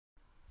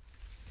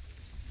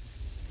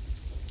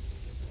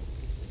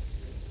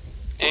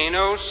Ain't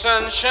no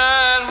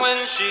sunshine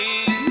when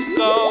she's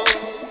gone.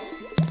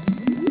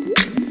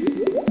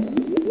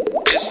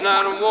 It's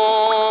not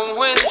warm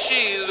when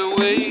she's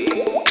away.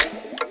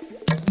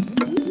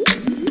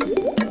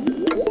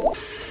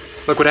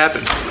 Look what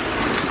happened.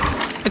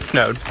 It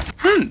snowed.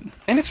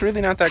 And it's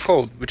really not that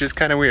cold, which is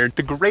kind of weird.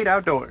 The great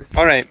outdoors.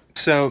 All right,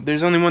 so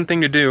there's only one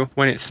thing to do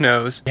when it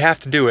snows. You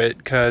have to do it,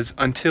 because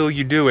until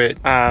you do it,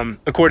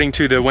 according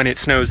to the When It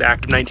Snows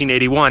Act of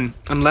 1981,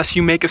 unless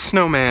you make a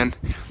snowman,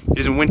 it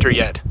isn't winter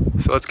yet.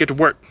 So let's get to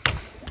work.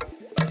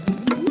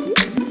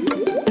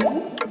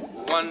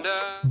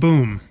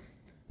 Boom.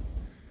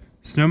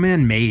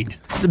 Snowman made.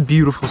 It's a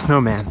beautiful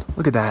snowman.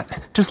 Look at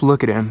that. Just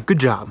look at him. Good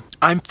job.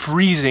 I'm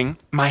freezing.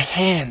 My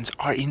hands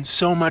are in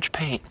so much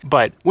pain.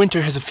 But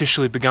winter has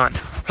officially begun.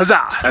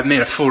 Huzzah! I've made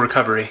a full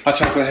recovery. Hot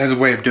chocolate has a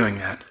way of doing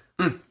that.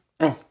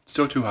 Oh,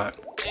 still too hot.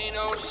 Ain't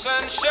no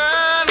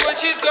sunshine when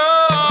she's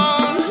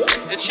gone,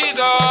 and she's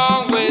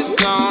always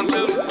gone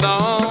too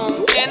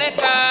long.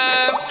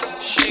 Anytime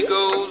she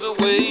goes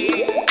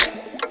away.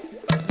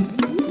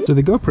 So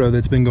the GoPro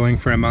that's been going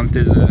for a month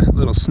is a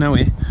little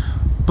snowy,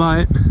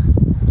 but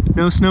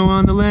no snow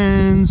on the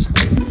lens,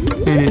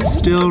 and it's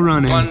still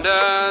running.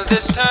 Wonder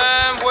this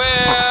time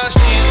where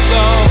she's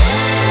gone.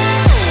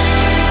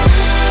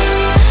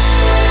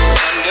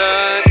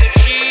 Wonder if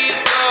she's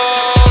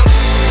gone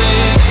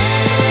today.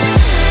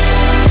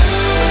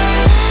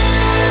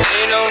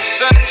 Ain't no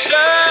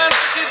sunshine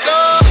when she's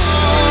gone,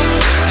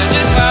 and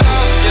this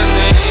house just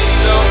ain't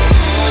no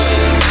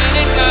home.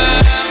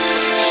 Anytime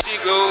she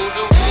goes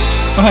away.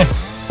 Oh, hi.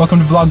 Welcome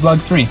to vlogblog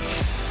 3.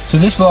 So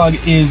this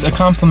vlog is a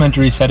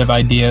complimentary set of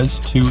ideas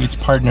to its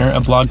partner, a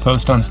blog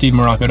post on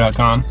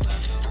stevemorocco.com.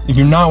 If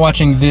you're not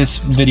watching this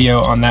video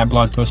on that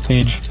blog post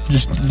page,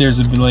 there's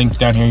a link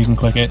down here, you can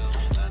click it,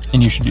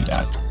 and you should do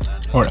that,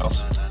 or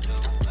else.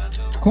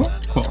 Cool?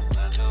 Cool.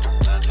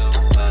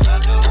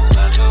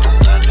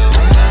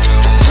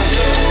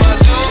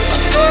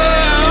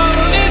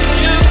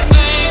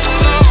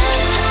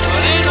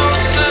 Ain't no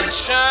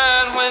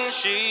sunshine when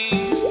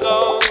she's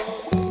gone.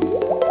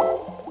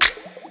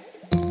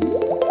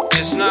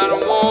 It's not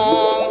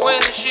warm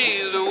when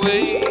she's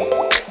away.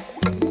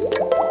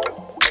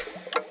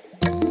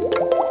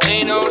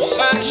 Ain't no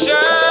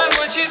sunshine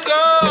when she's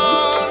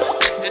gone,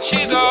 and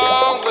she's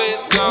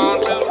always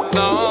gone too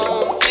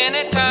long.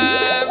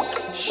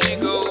 Anytime she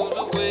goes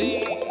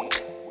away.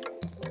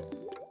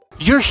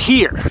 You're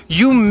here.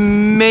 You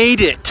made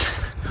it.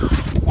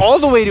 All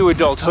the way to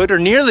adulthood, or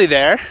nearly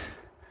there.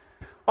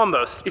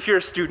 Almost. If you're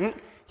a student,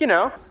 you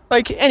know,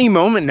 like any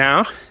moment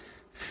now.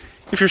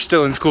 If you're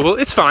still in school,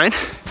 it's fine.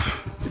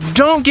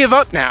 Don't give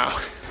up now.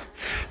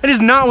 That is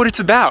not what it's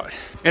about.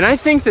 And I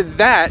think that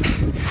that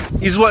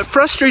is what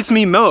frustrates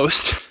me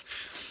most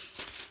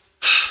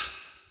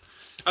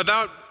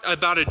about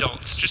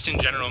adults, just in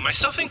general,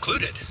 myself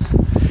included.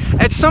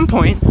 At some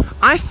point,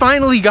 I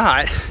finally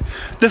got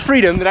the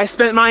freedom that I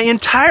spent my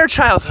entire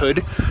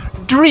childhood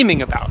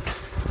dreaming about.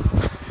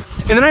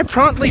 And then I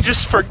promptly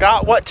just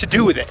forgot what to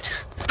do with it.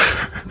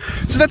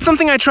 So that's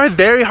something I try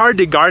very hard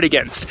to guard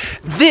against.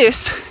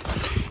 This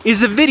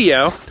is a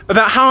video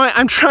about how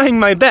I'm trying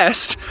my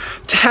best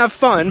to have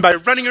fun by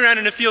running around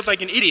in a field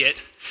like an idiot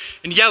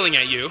and yelling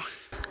at you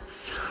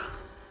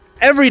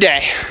every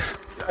day.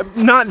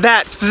 Not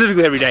that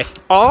specifically every day.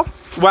 All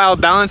while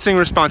balancing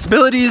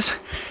responsibilities,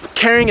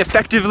 caring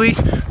effectively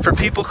for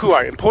people who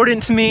are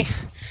important to me.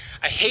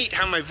 I hate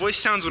how my voice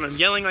sounds when I'm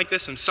yelling like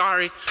this, I'm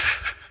sorry.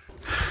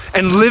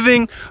 And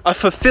living a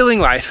fulfilling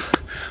life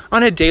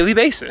on a daily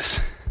basis.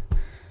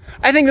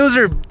 I think those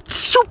are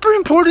super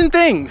important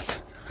things.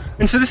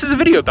 And so this is a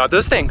video about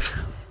those things.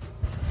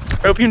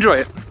 I hope you enjoy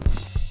it.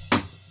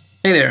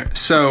 Hey there,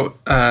 so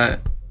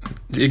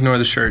ignore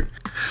the shirt.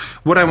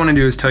 What I want to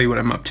do is tell you what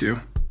I'm up to.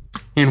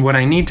 And what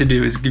I need to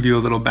do is give you a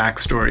little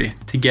backstory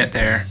to get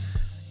there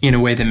in a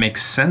way that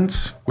makes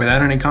sense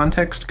without any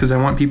context, because I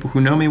want people who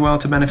know me well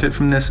to benefit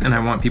from this, and I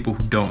want people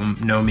who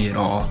don't know me at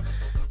all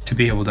to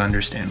be able to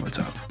understand what's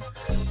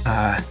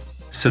up.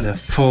 So the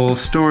full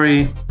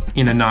story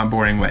in a not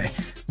boring way.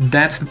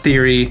 That's the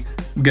theory.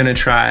 I'm gonna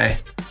try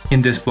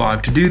in this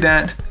vlog to do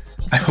that.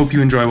 I hope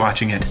you enjoy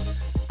watching it.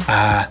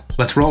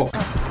 Let's roll.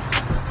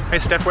 Hey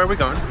Steph, where are we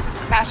going?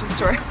 Fashion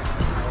store.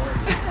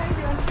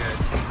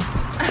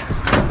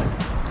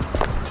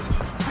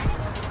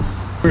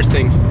 First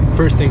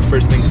things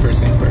first.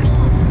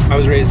 I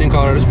was raised in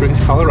Colorado Springs,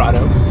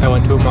 Colorado. I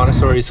went to a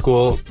Montessori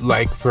school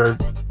like for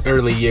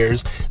early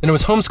years. Then I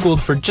was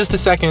homeschooled for just a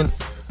second,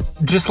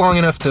 just long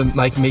enough to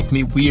like make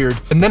me weird.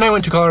 And then I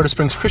went to Colorado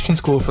Springs Christian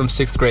School from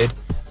 6th grade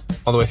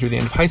all the way through the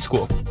end of high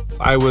school.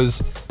 I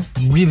was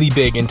really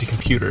big into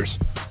computers.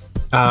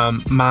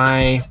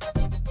 My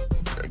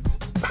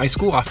high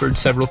school offered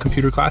several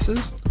computer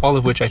classes, all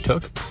of which I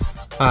took.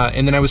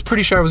 And then I was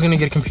pretty sure I was going to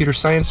get a computer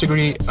science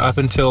degree up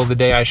until the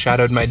day I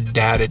shadowed my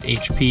dad at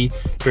HP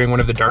during one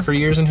of the darker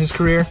years in his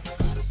career.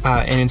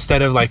 And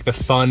instead of like the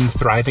fun,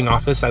 thriving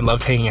office I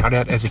loved hanging out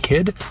at as a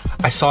kid,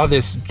 I saw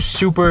this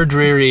super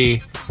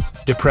dreary,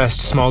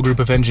 depressed small group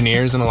of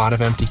engineers and a lot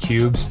of empty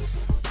cubes.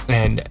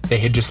 and they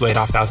had just laid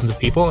off thousands of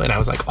people, and I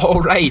was like,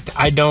 all right,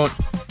 I don't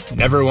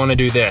never want to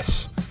do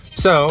this.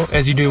 So,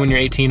 as you do when you're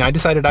 18, I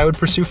decided I would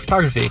pursue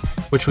photography,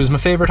 which was my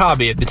favorite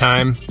hobby at the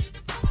time.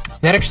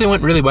 That actually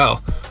went really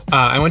well.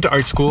 I went to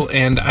art school,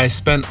 and I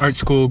spent art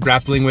school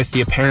grappling with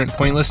the apparent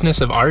pointlessness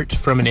of art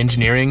from an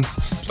engineering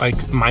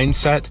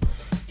mindset.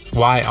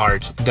 Why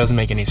art? It doesn't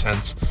make any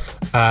sense.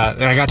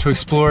 And I got to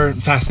explore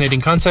fascinating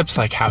concepts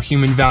like how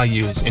human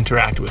values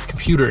interact with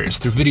computers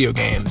through video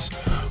games,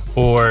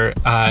 or,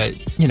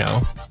 you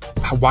know,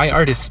 why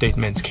artist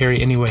statements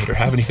carry any weight or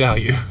have any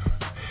value,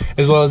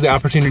 as well as the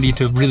opportunity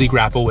to really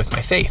grapple with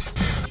my faith.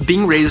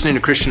 Being raised in a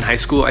Christian high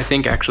school, I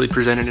think, actually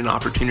presented an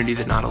opportunity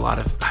that not a lot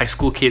of high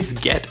school kids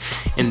get,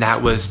 and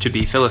that was to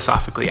be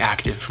philosophically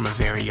active from a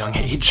very young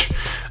age.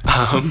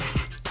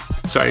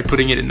 Sorry,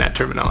 putting it in that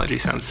terminology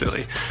sounds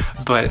silly,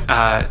 but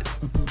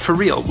for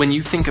real, when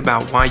you think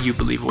about why you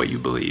believe what you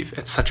believe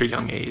at such a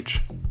young age,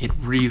 it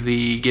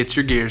really gets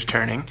your gears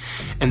turning.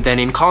 And then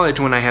in college,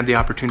 when I had the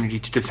opportunity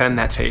to defend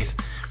that faith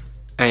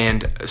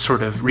and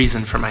sort of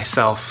reason for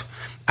myself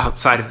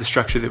outside of the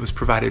structure that was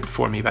provided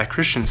for me by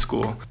Christian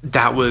school,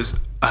 that was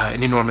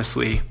an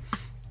enormously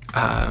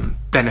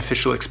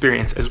beneficial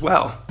experience as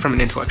well from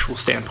an intellectual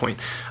standpoint.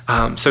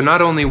 So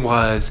not only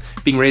was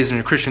being raised in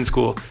a Christian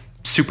school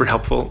super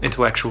helpful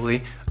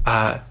intellectually,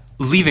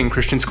 leaving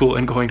Christian school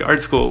and going to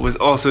art school was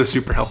also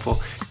super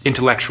helpful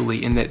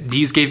intellectually, in that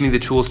these gave me the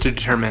tools to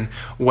determine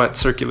what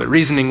circular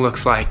reasoning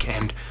looks like,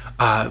 and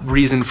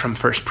reason from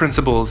first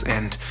principles,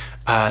 and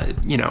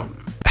you know,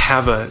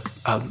 have a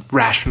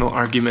rational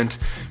argument,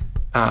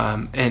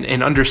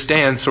 and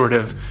understand sort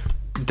of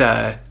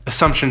the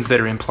assumptions that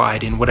are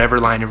implied in whatever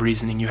line of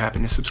reasoning you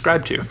happen to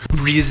subscribe to.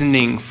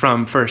 Reasoning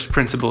from first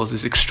principles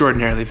is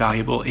extraordinarily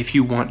valuable if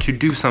you want to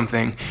do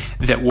something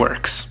that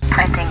works.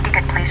 Printing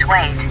ticket, please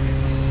wait.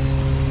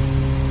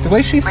 The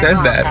way she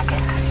says Remove that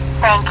ticket.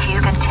 Thank you,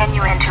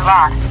 continue into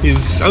lot.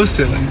 is so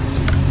silly.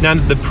 Now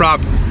that the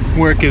prop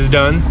work is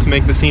done to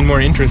make the scene more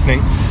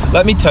interesting,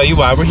 let me tell you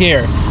why we're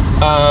here.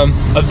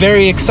 A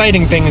very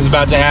exciting thing is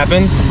about to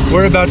happen.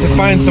 We're about to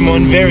find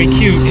someone very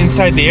cute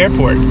inside the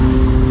airport.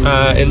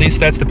 At least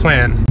that's the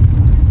plan.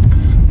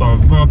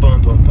 Bum, bum,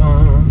 bum, bum,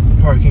 bum.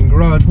 Parking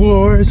garage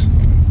wars.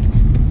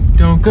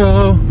 Don't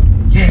go.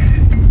 Yeah,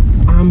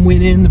 I'm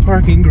winning the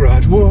parking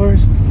garage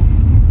wars.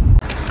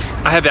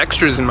 I have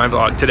extras in my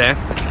vlog today.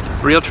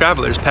 Real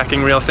travelers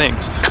packing real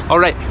things. All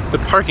right, the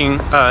parking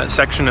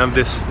section of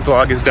this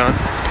vlog is done.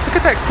 Look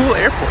at that cool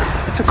airport.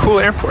 It's a cool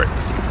airport.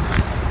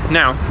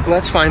 Now,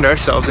 let's find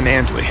ourselves an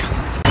Ansley.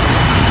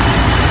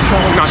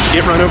 Trying not to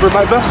get run over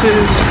by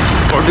buses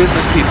or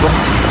business people.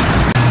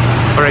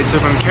 All right, so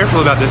if I'm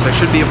careful about this, I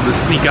should be able to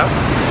sneak up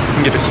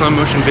and get a slow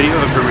motion video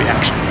of her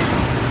reaction.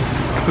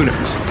 Who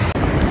knows?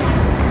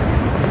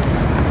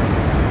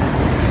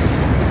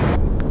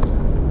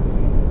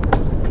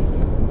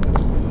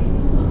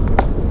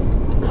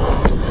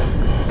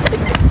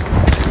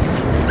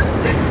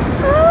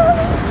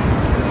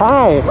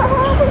 Hi,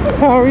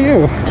 how are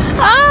you?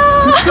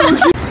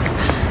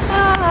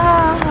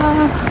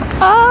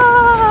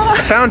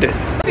 I found it.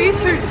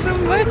 Face hurts so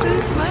much,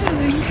 I'm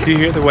smiling. Do you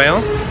hear the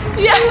whale?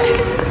 Yeah.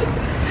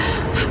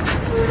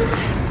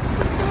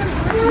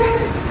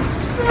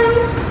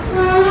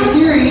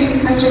 Missouri,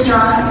 Mr.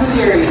 John,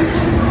 Missouri. I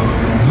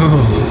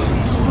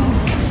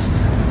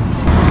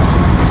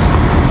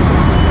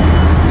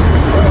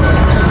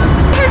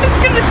heard it's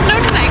gonna snow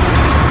tonight.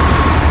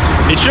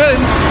 It should.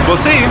 We'll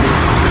see.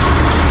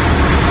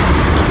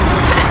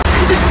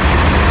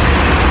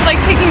 Like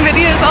taking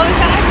videos all the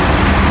time.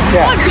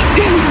 Yeah. Vlogger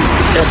Steve.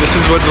 Yeah, this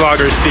is what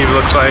Vlogger Steve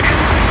looks like.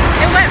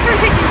 It went from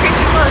taking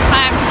pictures all the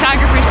time,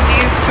 photographer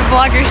Steve, to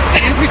vlogger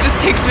Steve, who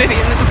just takes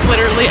videos of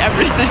literally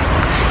everything.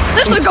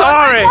 This I'm will go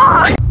sorry. on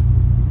my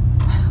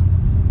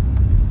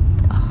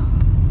vlog.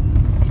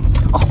 It's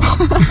so...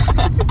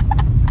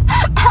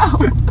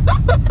 Ow.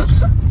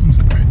 I'm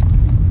sorry.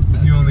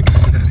 You only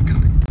kind of had it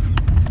coming.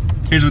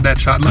 Here's what that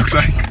shot looked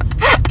like.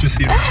 Just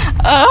so you know.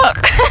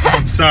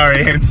 I'm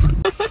sorry, Ansley.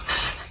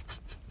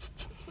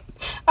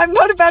 I'm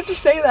not about to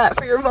say that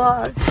for your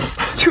vlog.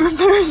 It's too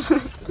embarrassing.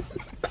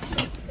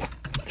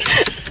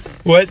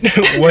 What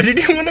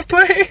did you want to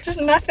play? Just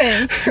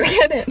nothing.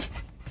 Forget it.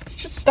 It's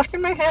just stuck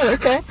in my head,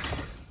 okay?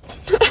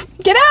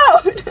 Get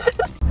out!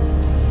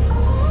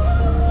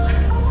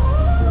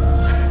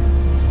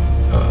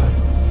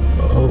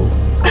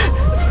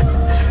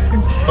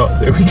 Oh,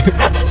 there we go.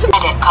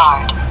 Credit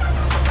card.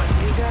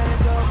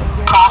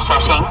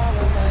 Processing.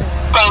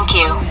 Thank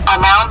you.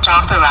 Amount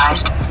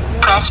authorized.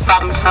 Press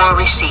button for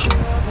receipt.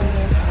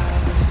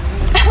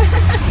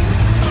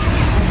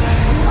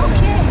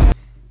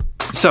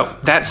 So,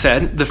 that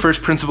said, the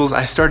first principles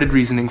I started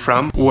reasoning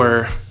from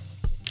were,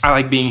 I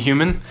like being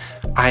human.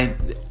 I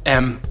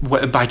am,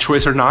 by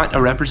choice or not,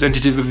 a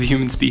representative of the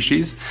human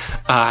species,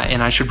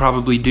 and I should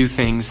probably do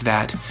things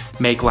that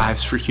make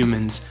lives for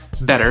humans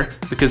better,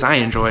 because I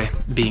enjoy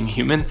being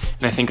human,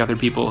 and I think other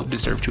people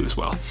deserve to as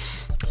well.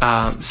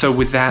 So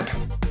with that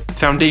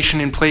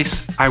foundation in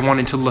place, I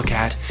wanted to look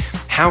at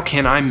how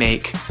can I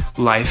make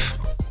life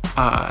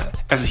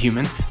as a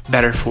human,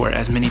 better for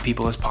as many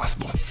people as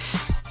possible.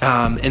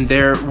 And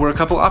there were a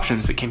couple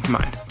options that came to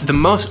mind. The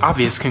most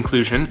obvious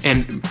conclusion,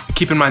 and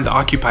keep in mind the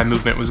Occupy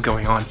movement was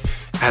going on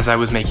as I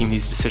was making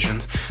these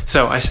decisions.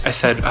 So I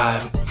said,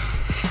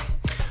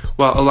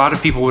 well, a lot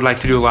of people would like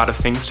to do a lot of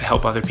things to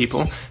help other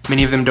people.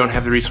 Many of them don't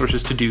have the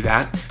resources to do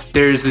that.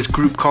 There's this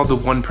group called the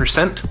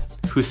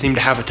 1% who seem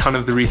to have a ton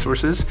of the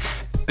resources.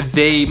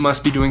 They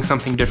must be doing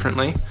something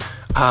differently.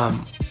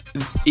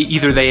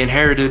 Either they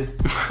inherited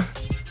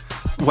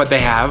what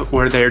they have,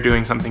 or they're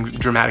doing something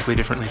dramatically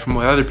differently from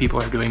what other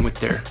people are doing with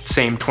their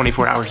same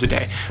 24 hours a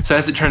day. So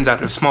as it turns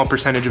out, a small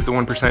percentage of the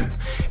 1%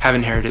 have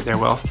inherited their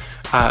wealth,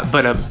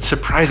 but a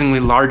surprisingly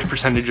large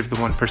percentage of the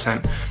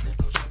 1%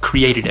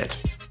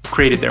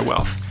 created their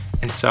wealth.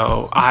 And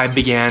so I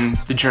began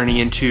the journey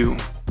into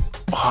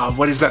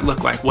what does that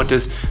look like? What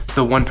does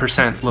the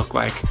 1% look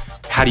like?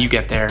 How do you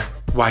get there?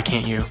 Why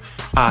can't you?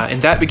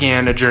 And that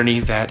began a journey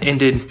that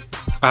ended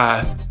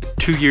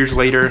 2 years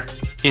later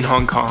in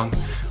Hong Kong,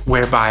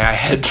 whereby I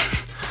had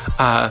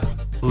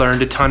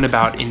learned a ton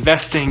about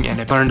investing, and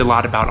I learned a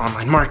lot about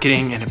online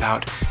marketing and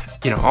about,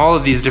 all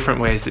of these different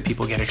ways that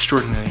people get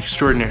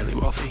extraordinarily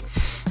wealthy.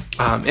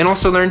 And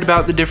also learned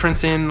about the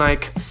difference in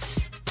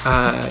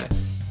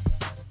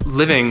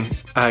living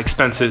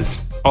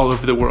expenses all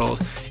over the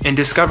world, and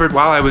discovered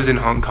while I was in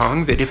Hong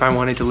Kong that if I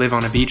wanted to live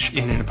on a beach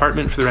in an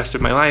apartment for the rest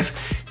of my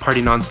life,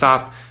 party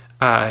nonstop,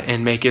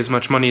 and make as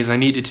much money as I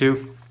needed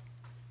to,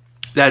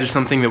 that is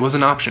something that was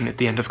an option at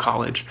the end of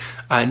college.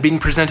 And being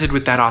presented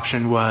with that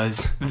option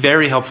was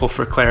very helpful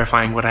for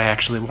clarifying what I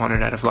actually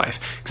wanted out of life.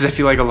 Because I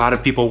feel like a lot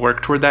of people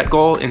work toward that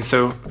goal, and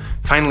so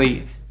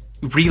finally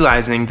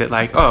realizing that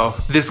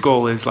oh, this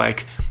goal is a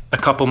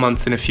couple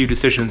months and a few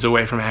decisions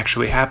away from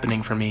actually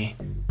happening for me.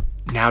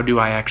 Now do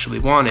I actually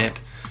want it?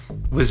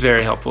 Was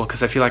very helpful,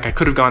 because I feel like I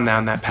could have gone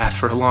down that path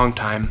for a long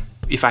time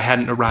if I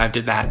hadn't arrived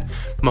at that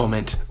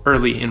moment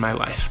early in my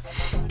life.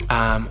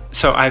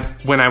 So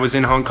when I was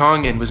in Hong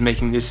Kong and was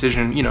making the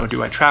decision,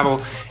 do I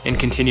travel and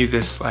continue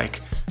this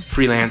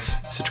freelance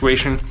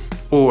situation,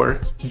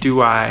 or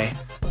do I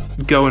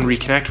go and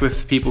reconnect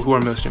with people who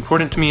are most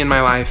important to me in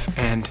my life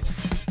and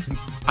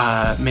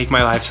make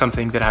my life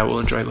something that I will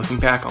enjoy looking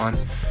back on?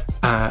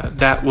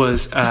 That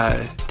was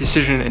a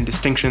decision and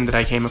distinction that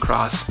I came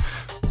across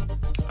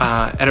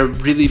at a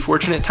really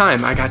fortunate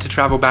time. I got to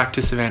travel back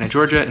to Savannah,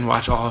 Georgia, and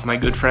watch all of my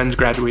good friends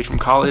graduate from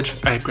college.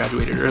 I had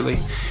graduated early,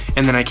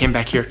 and then I came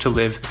back here to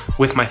live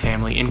with my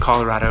family in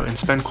Colorado and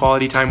spend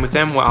quality time with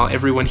them while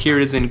everyone here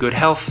is in good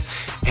health,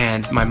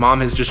 and my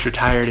mom has just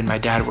retired and my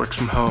dad works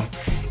from home,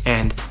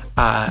 and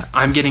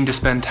I'm getting to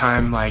spend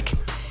time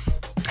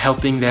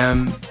helping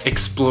them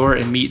explore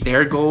and meet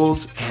their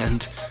goals,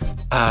 and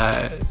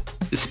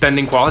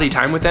spending quality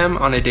time with them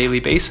on a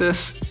daily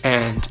basis,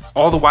 and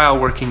all the while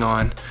working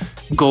on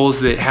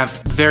goals that have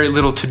very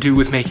little to do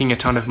with making a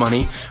ton of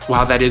money.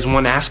 While that is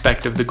one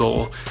aspect of the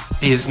goal,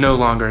 is no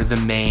longer the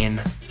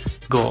main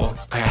goal.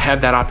 I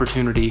had that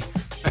opportunity,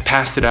 I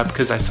passed it up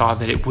because I saw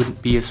that it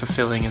wouldn't be as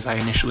fulfilling as I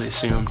initially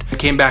assumed. I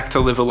came back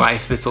to live a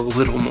life that's a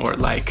little more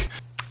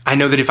I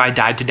know that if I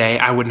died today,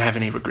 I wouldn't have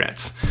any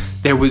regrets.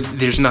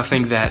 There's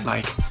nothing that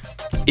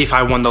if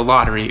I won the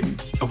lottery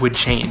would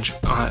change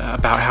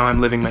about how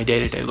I'm living my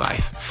day-to-day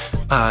life.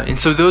 And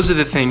so those are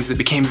the things that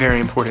became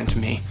very important to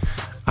me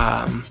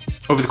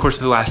over the course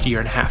of the last year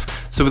and a half.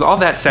 So with all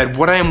that said,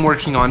 what I am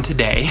working on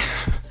today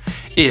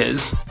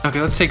is, okay,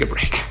 let's take a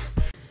break.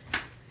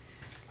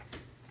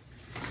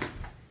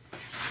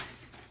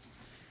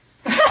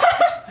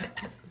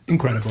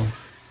 Incredible.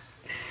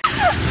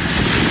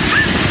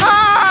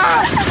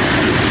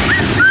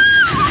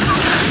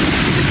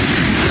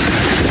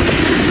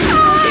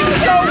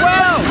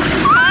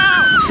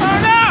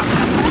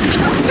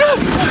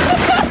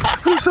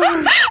 I'm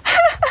sorry.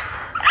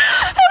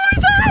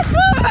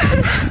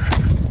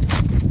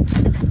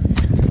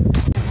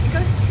 It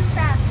goes too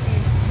fast,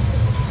 dude.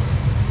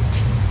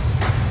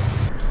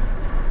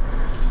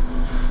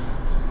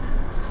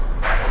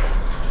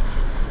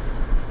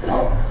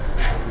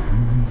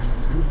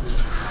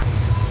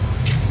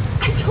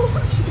 I told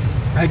you.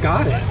 I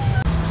got it.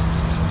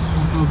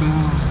 Oh, no.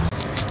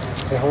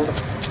 Hey, hold it.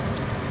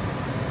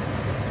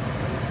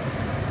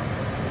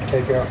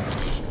 Okay, go.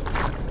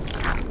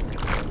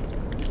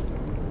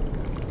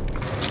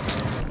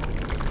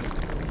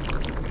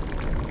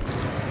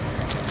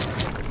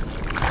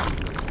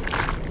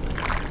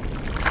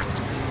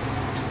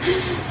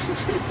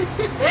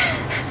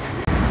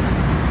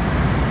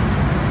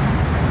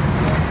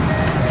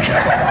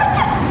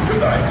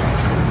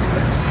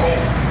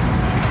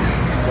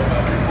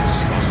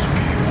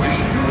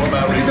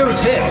 Look at those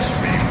hips.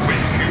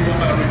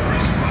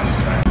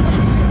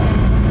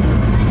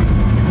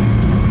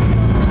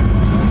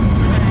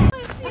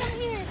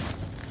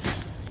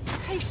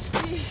 Hey,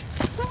 Steve.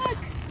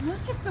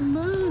 Look at the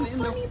moon in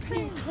the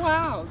pink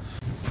clouds.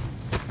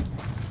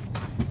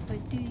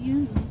 But do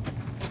you?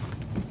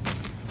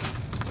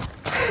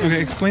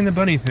 Okay, explain the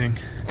bunny thing.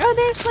 Oh,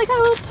 there's a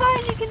little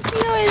part you can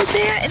see over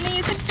there, and then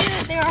you can see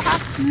that they are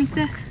hopping like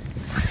this.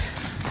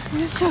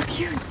 It's so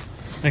cute.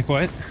 Like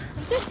what?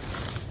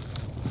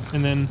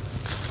 And then,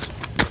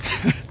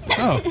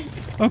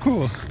 oh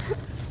cool.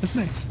 That's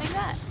nice. Like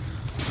that.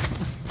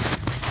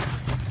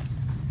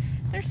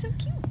 They're so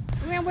cute.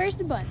 Now where's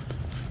the bun?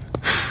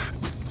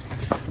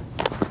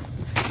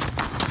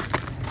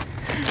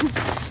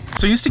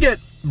 So I used to get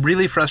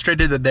really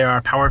frustrated that there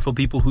are powerful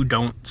people who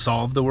don't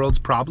solve the world's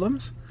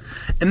problems.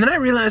 And then I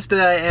realized that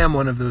I am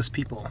one of those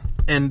people.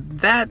 And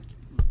that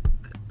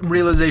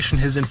realization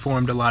has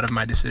informed a lot of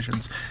my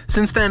decisions.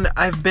 Since then,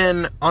 I've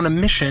been on a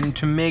mission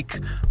to make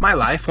my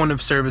life one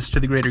of service to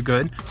the greater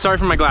good. Sorry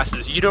for my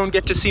glasses. You don't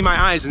get to see my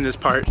eyes in this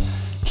part.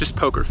 Just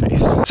poker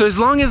face. So as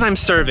long as I'm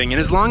serving and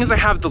as long as I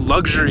have the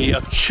luxury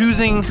of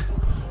choosing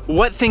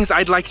what things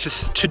I'd like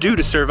to do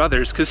to serve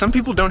others, because some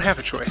people don't have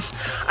a choice,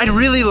 I'd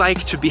really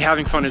like to be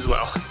having fun as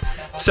well.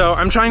 So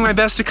I'm trying my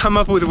best to come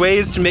up with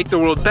ways to make the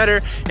world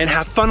better and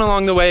have fun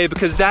along the way,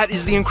 because that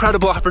is the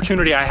incredible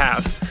opportunity I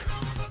have.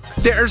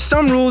 There are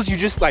some rules you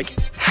just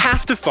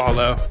have to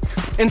follow,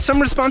 and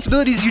some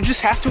responsibilities you just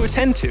have to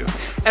attend to.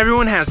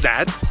 Everyone has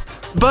that,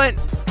 but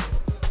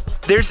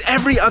there's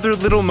every other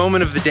little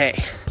moment of the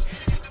day.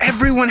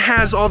 Everyone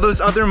has all those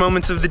other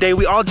moments of the day.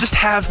 We all just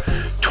have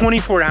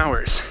 24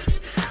 hours.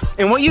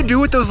 And what you do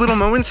with those little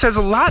moments says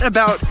a lot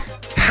about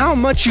how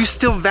much you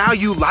still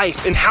value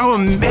life and how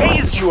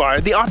amazed you are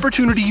at the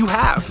opportunity you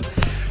have.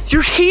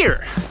 You're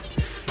here.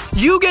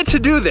 You get to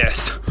do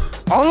this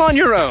all on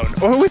your own,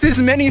 or with as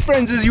many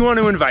friends as you want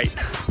to invite.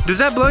 Does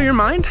that blow your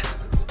mind?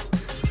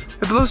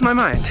 It blows my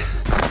mind.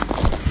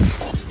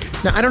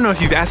 Now, I don't know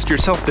if you've asked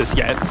yourself this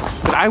yet,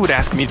 but I would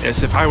ask me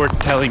this if I were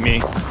telling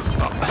me,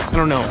 I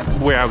don't know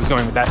where I was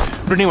going with that.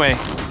 But anyway,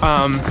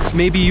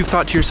 maybe you've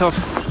thought to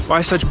yourself,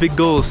 why such big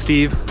goals,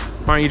 Steve?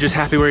 Why aren't you just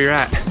happy where you're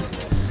at?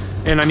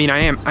 And I mean, I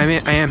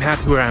am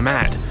happy where I'm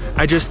at.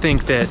 I just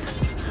think that,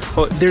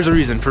 well, there's a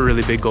reason for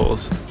really big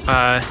goals.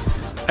 I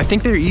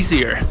think they're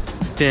easier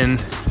than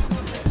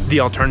the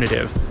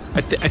alternative.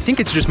 I think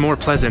it's just more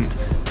pleasant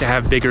to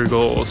have bigger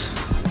goals.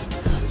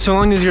 So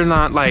long as you're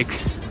not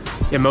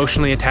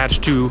emotionally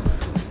attached to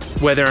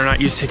whether or not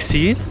you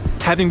succeed,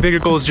 having bigger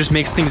goals just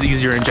makes things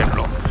easier in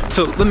general.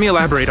 So let me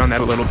elaborate on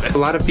that a little bit. A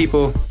lot of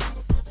people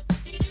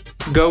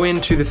go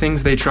into the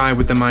things they try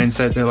with the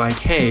mindset they're like,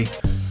 hey,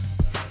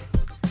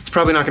 it's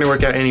probably not gonna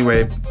work out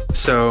anyway,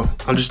 so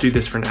I'll just do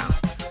this for now.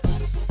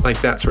 Like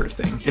that sort of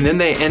thing. And then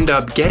they end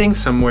up getting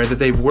somewhere that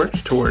they've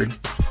worked toward,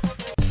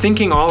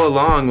 thinking all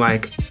along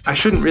I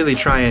shouldn't really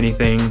try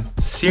anything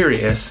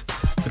serious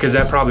because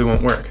that probably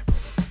won't work.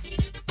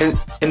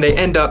 And they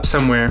end up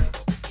somewhere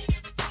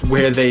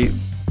where they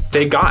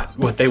got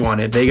what they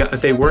wanted,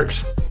 they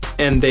worked,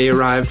 and they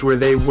arrived where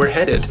they were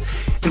headed.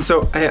 And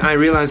so I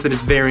realized that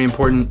it's very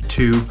important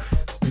to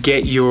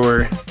get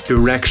your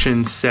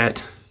direction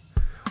set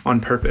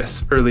on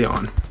purpose early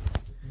on.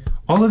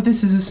 All of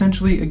this is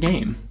essentially a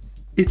game.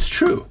 It's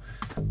true.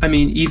 I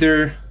mean,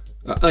 either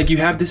you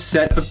have this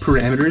set of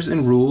parameters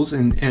and rules,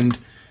 and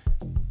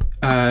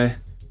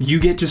you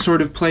get to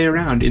sort of play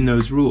around in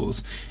those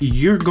rules.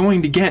 You're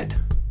going to get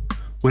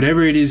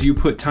whatever it is you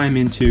put time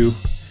into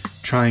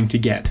trying to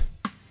get.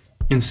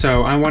 And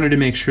so I wanted to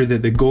make sure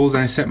that the goals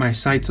I set my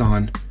sights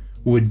on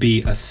would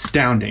be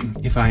astounding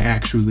if I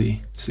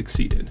actually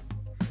succeeded.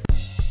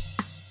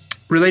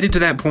 Related to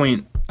that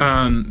point,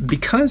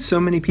 because so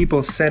many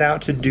people set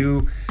out to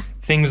do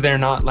things they're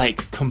not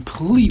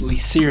completely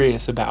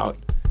serious about,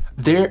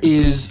 there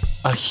is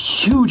a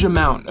huge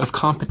amount of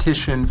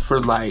competition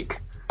for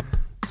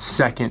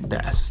second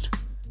best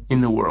in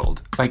the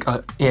world,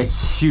 a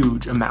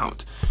huge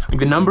amount.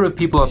 The number of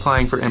people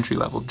applying for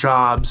entry-level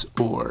jobs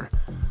or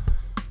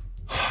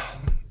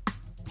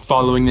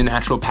following the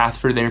natural path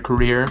for their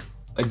career,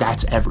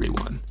 that's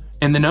everyone.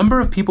 And the number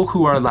of people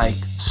who are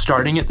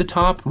starting at the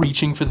top,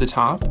 reaching for the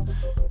top,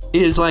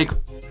 is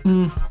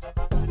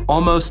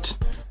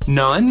almost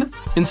none.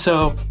 And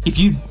so if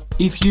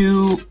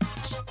you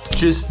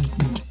just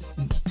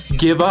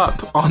give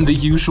up on the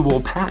usual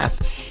path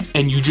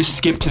and you just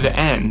skip to the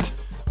end,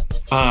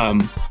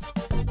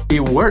 it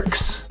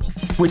works,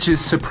 which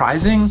is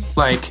surprising.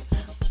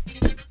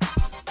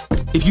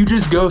 If you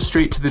just go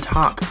straight to the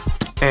top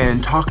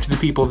and talk to the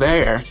people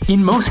there,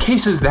 in most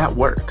cases that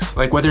works.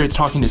 Whether it's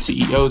talking to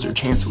CEOs or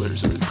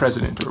chancellors or the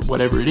president or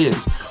whatever it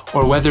is,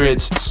 or whether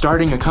it's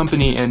starting a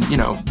company and,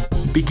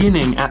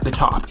 beginning at the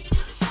top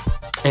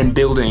and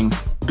building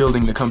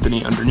the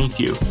company underneath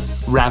you,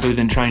 rather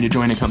than trying to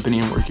join a company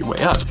and work your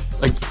way up.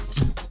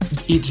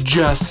 It's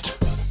just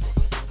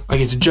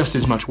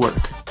as much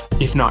work,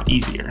 if not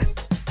easier,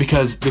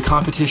 because the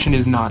competition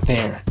is not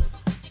there.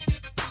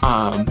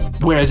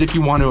 Whereas if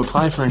you want to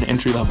apply for an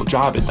entry-level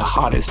job at the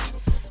hottest,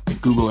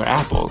 Google or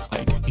Apple,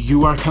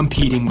 you are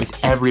competing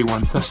with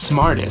everyone, the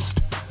smartest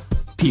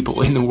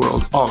people in the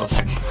world, all of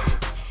them.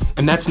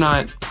 And that's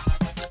not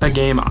a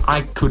game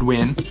I could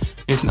win.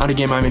 It's not a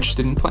game I'm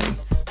interested in playing.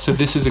 So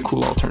this is a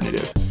cool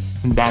alternative.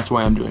 And that's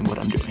why I'm doing what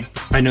I'm doing.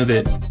 I know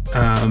that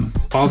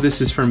all this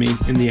is for me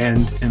in the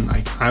end, and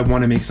I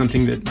want to make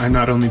something that I'm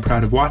not only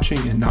proud of watching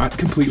and not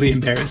completely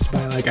embarrassed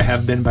by I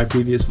have been by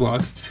previous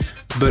vlogs,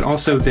 but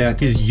also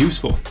that is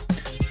useful.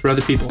 for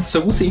other people. So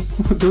we'll see.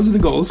 Those are the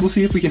goals. We'll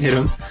see if we can hit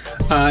them.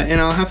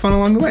 And I'll have fun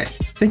along the way.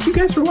 Thank you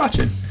guys for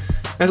watching,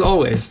 as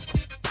always.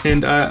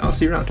 And I'll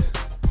see you around.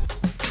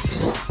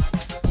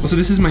 So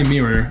this is my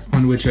mirror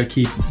on which I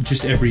keep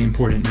just every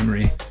important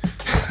memory.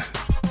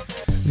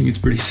 I think it's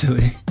pretty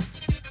silly.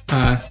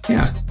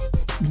 Yeah,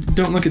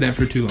 don't look at that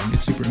for too long.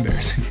 It's super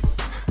embarrassing.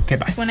 Okay,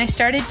 bye. When I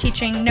started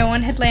teaching, no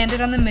one had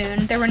landed on the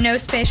moon. There were no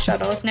space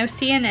shuttles, no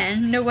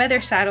CNN, no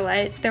weather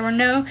satellites. There were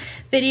no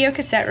video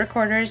cassette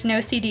recorders, no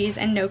CDs,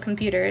 and no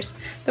computers.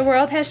 The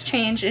world has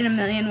changed in a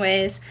million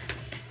ways.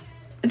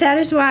 That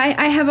is why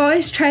I have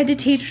always tried to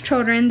teach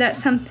children that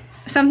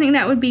something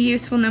that would be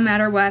useful no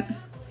matter what.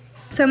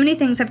 So many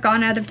things have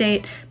gone out of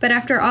date, but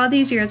after all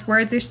these years,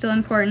 words are still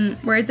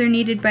important. Words are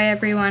needed by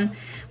everyone.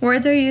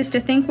 Words are used to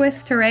think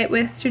with, to write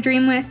with, to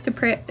dream with, to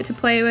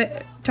play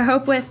with, to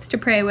hope with, to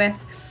pray with.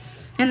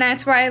 And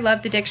that's why I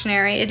love the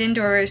dictionary. It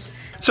endures.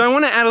 So I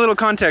want to add a little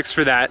context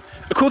for that.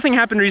 A cool thing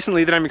happened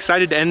recently that I'm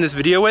excited to end this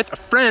video with. A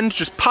friend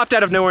just popped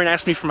out of nowhere and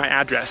asked me for my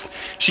address.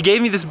 She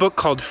gave me this book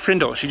called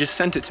Frindle. She just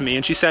sent it to me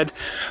and she said,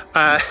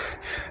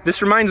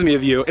 this reminds me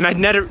of you, and I'd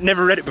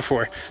never read it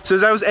before. So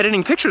as I was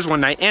editing pictures one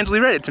night, Ansley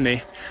read it to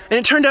me. And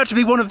it turned out to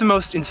be one of the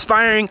most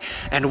inspiring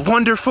and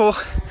wonderful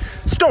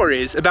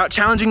stories about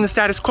challenging the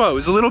status quo. It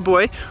was a little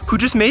boy who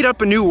just made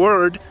up a new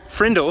word,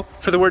 Frindle,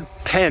 for the word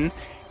pen,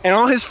 and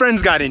all his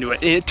friends got into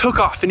it, and it took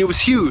off, and it was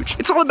huge.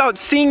 It's all about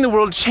seeing the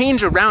world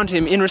change around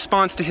him in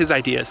response to his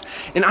ideas.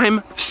 And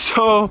I'm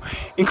so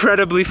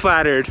incredibly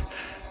flattered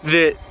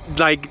that,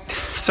 like,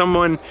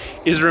 someone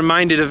is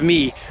reminded of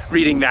me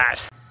reading that.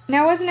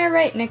 Now wasn't I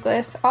right,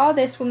 Nicholas? All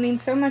this will mean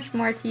so much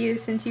more to you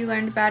since you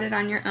learned about it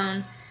on your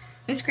own.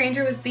 Miss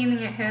Granger was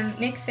beaming at him.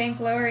 Nick sank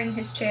lower in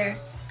his chair.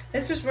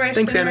 This was where I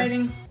started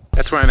writing.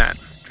 That's where I'm at.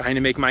 Trying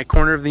to make my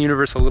corner of the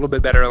universe a little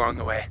bit better along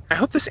the way. I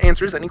hope this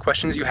answers any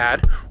questions you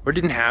had or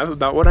didn't have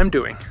about what I'm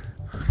doing,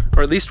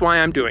 or at least why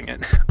I'm doing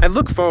it. I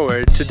look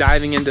forward to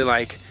diving into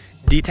like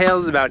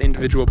details about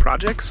individual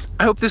projects.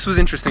 I hope this was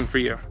interesting for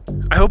you.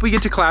 I hope we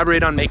get to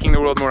collaborate on making the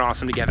world more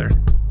awesome together.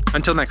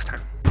 Until next time.